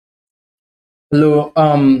Hello.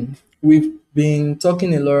 We've been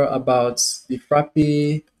talking a lot about the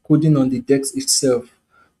Frappe coding on the desk itself,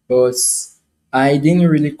 but I didn't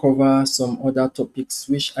really cover some other topics,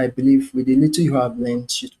 which I believe with the little you have learned,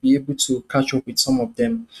 you should be able to catch up with some of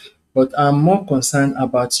them. But I'm more concerned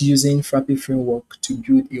about using Frappe Framework to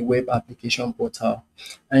build a web application portal.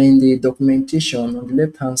 And in the documentation on the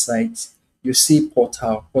left-hand side, you see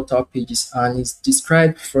portal pages, and it's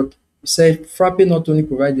described for it said Frappe not only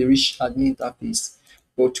provides a rich admin interface,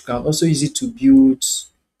 but you can also use it to build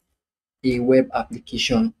a web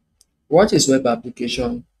application. What is web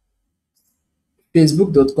application?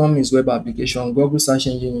 Facebook.com is web application, Google search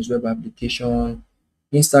engine is web application,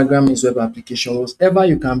 Instagram is web application. Whatever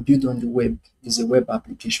you can build on the web is a web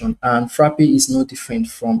application. And Frappe is no different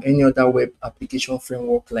from any other web application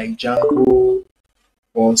framework like Django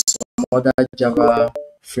or some other Java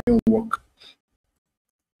framework.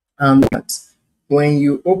 That when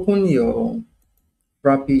you open your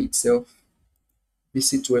Frappe itself,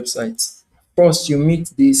 visit website. First, you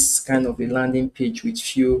meet this kind of a landing page with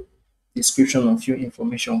few description of few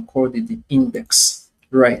information called the index.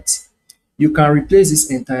 Right. You can replace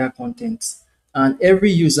this entire content, and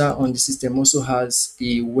every user on the system also has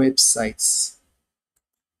a website.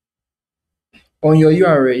 On your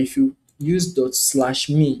URL, if you use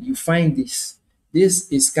 ./me, you find this.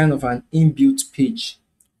 This is kind of an inbuilt page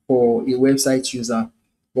for a website user.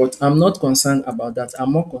 But I'm not concerned about that.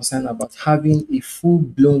 I'm more concerned about having a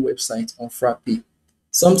full-blown website on Frappe.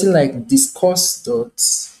 Something like something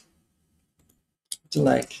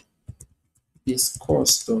like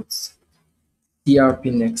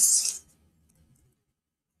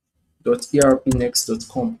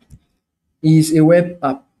discourse.erpnext.com is a web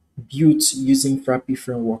app built using Frappe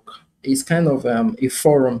framework. It's kind of a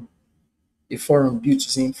forum built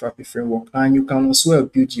using Frappe framework, and you can also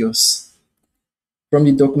build yours. From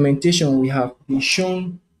the documentation, we have been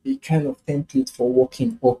shown a kind of template for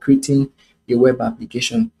working or creating a web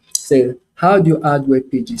application. So, how do you add web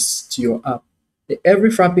pages to your app? Every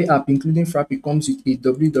Frappe app, including Frappe, comes with a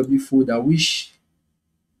www folder, which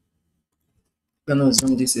gonna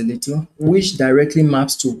zoom this a little, which directly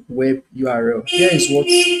maps to web URL. Here is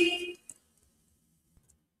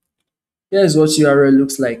what URL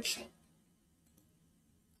looks like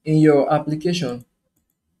in your application.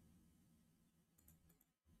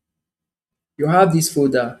 You have this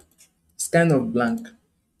folder. It's kind of blank.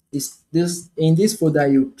 Is this in this folder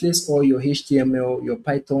you place all your HTML, your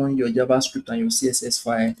Python, your JavaScript, and your CSS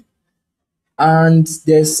file. And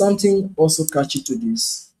there's something also catchy to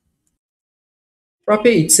this. Frappe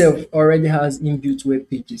itself already has inbuilt web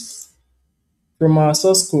pages. From our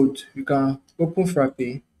source code, you can open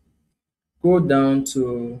Frappe, go down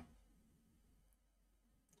to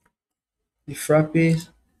the Frappe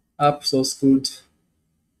app source code,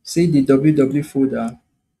 see the www folder,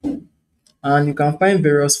 and you can find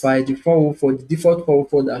various files. The default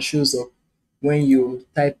 404 that shows up when you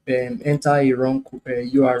enter a wrong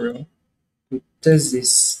URL. To test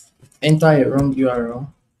this, enter a wrong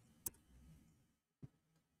URL.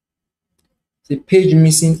 The page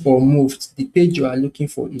missing or moved. The page you are looking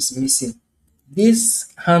for is missing. This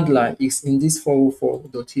handler is in this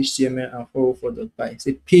 404.html and 404.py. It's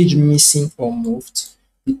a page missing or moved.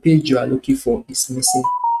 The page you are looking for is missing,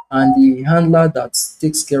 and the handler that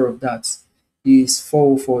takes care of that is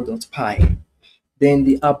 404.py. Then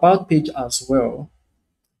the about page as well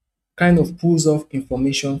kind of pulls off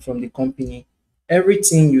information from the company.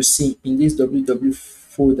 Everything you see in this www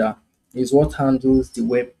folder is what handles the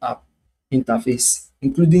web app interface,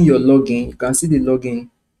 including your login. You can see the login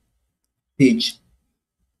page,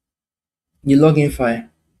 the login file,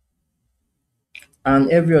 and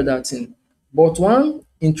every other thing. But one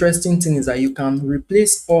interesting thing is that you can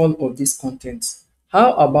replace all of this content.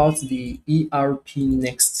 How about the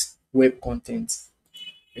ERPNext web content?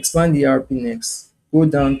 Expand the ERPNext, go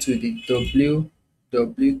down to the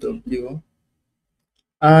www,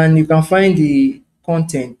 and you can find the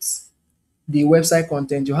content, the website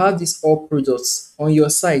content. You have this all products on your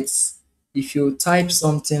sites. If you type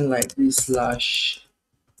something like this slash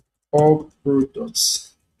all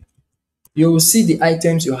products, you will see the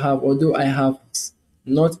items you have, although I have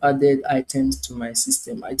not added items to my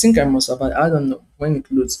system. I think I must have, I don't know, when it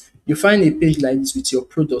loads. You find a page like this with your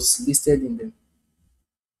products listed in them.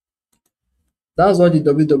 That's what the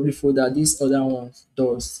www folder, this other one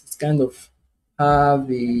does. It's kind of have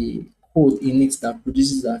a code in it that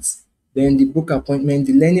produces that. Then the book appointment,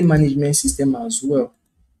 the learning management system as well.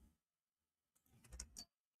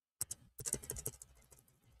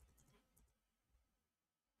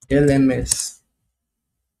 LMS.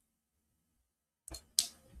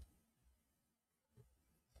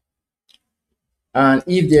 And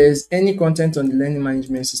if there's any content on the learning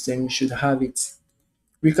management system, you should have it.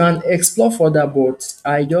 We can explore further, but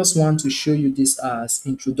I just want to show you this as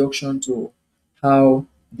introduction to how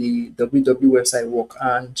the www website work,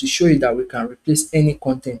 and to show you that we can replace any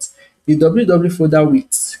content. The www folder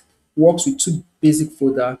works with two basic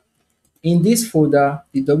folder. In this folder,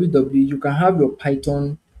 the www, you can have your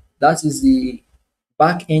Python, that is the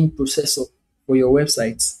back-end processor for your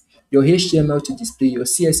website, your HTML to display, your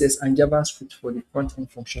CSS and JavaScript for the front-end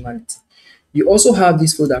functionality. You also have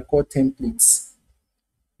this folder called templates,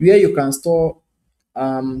 where you can store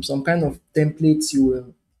some kind of templates. You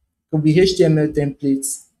will could be HTML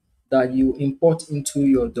templates that you import into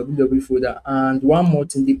your www folder. And one more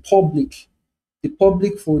thing, the public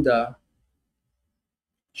folder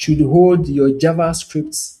should hold your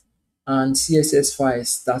JavaScript and CSS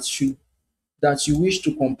files that you wish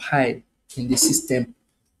to compile in the system.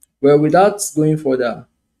 Well, without going further,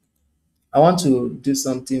 I want to do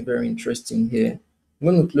something very interesting here. I'm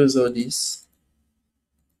going to close all this,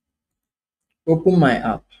 open my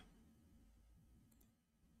app.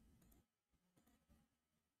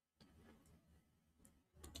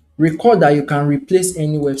 Recall that you can replace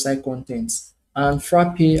any website content. And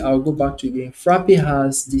Frappe, I'll go back to again. Frappe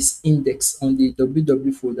has this index on the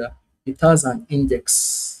www folder. It has an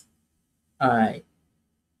index. I.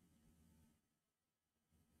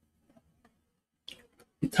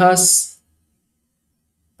 It has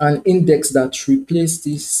an index that replaces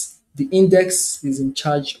this. The index is in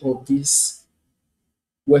charge of this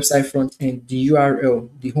website front end, the URL,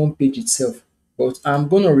 the home page itself. But I'm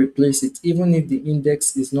going to replace it even if the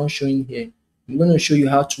index is not showing here. I'm going to show you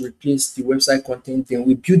how to replace the website content. Then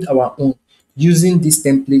we build our own using these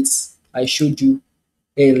templates I showed you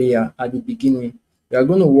earlier at the beginning. We are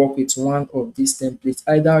going to work with one of these templates,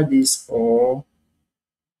 either this or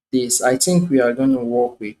this. I think we are going to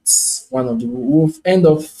work with one of the, we'll end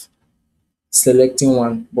up selecting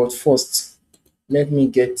one. But first, let me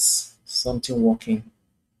get something working.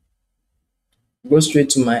 Go straight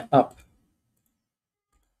to my app.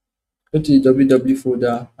 Go to the www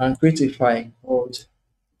folder and create a file called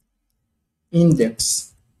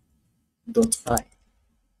index.i.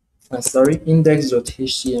 Sorry,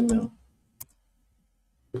 index.html.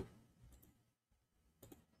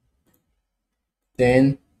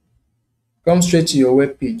 Then come straight to your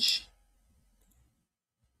web page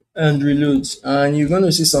and reload, and you're going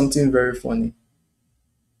to see something very funny.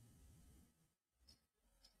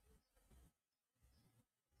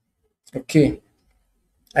 Okay,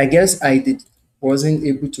 I guess wasn't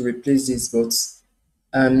able to replace this, but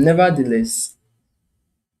nevertheless,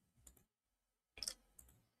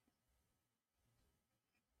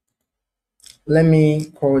 let me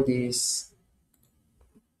call this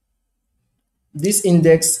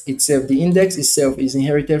index itself. The index itself is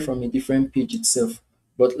inherited from a different page itself.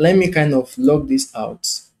 But let me kind of log this out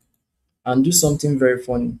and do something very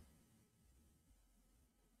funny.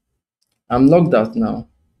 I'm logged out now.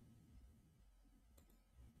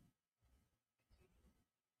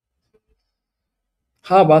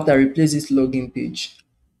 How about I replace this login page,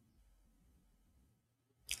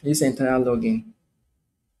 this entire login?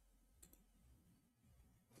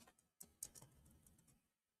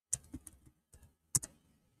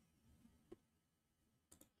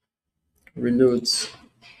 Reloads.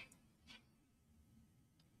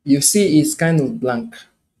 You see it's kind of blank.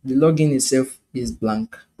 The login itself is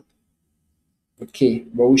blank. Okay,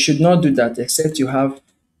 but we should not do that except you have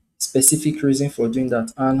specific reason for doing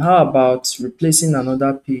that. And how about replacing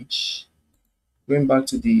another page? Going back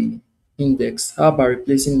to the index, how about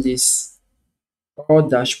replacing this all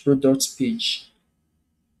dash products page?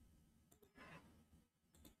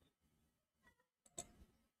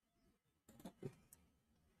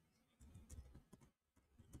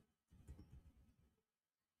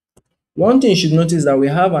 One thing you should notice that we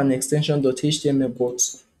have an extension .html,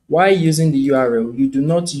 but while using the URL, you do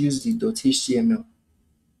not use the .html.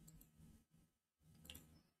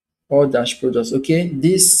 All dash products. Okay,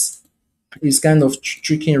 this is kind of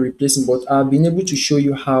tricky in replacing, but I've been able to show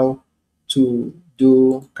you how to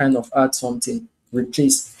do kind of add something,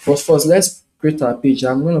 replace. But first, let's create our page.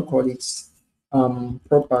 I'm going to call it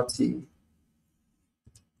property,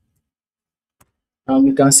 and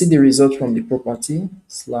we can see the result from the property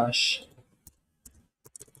slash.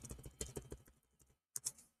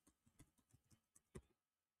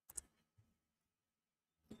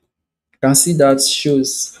 You can see that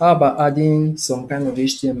shows. How about adding some kind of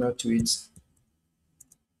HTML to it?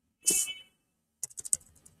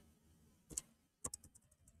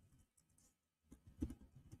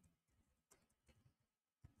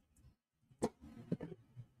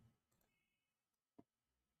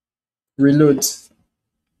 Reload.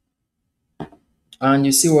 and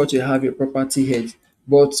you see what you have, your property head.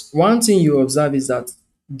 But one thing you observe is that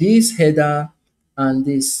this header and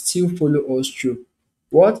this still follow us through.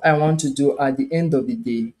 What I want to do at the end of the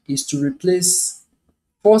day is to replace,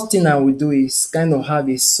 first thing I will do is kind of have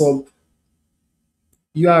a sub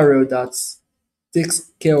URL that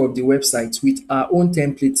takes care of the website with our own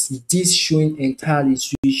templates. This showing entirely,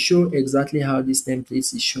 so we show exactly how this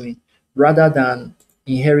template is showing rather than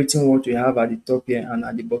inheriting what we have at the top here and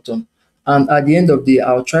at the bottom. And at the end of the day,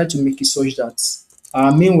 I'll try to make it such that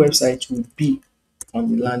our main website will be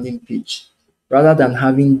on the landing page rather than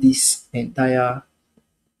having this entire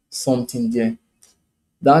something there.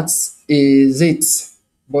 That is it.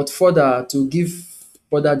 But further, to give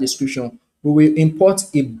further description, we will import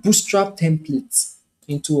a Bootstrap template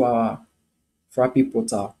into our Frappe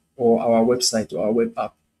portal or our website or our web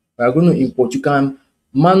app. We are going to import. You can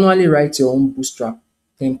manually write your own Bootstrap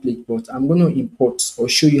template, but I'm going to import or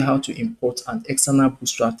show you how to import an external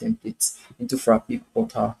Bootstrap template into Frappe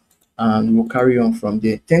portal, and we'll carry on from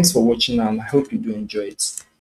there. Thanks for watching, and I hope you do enjoy it.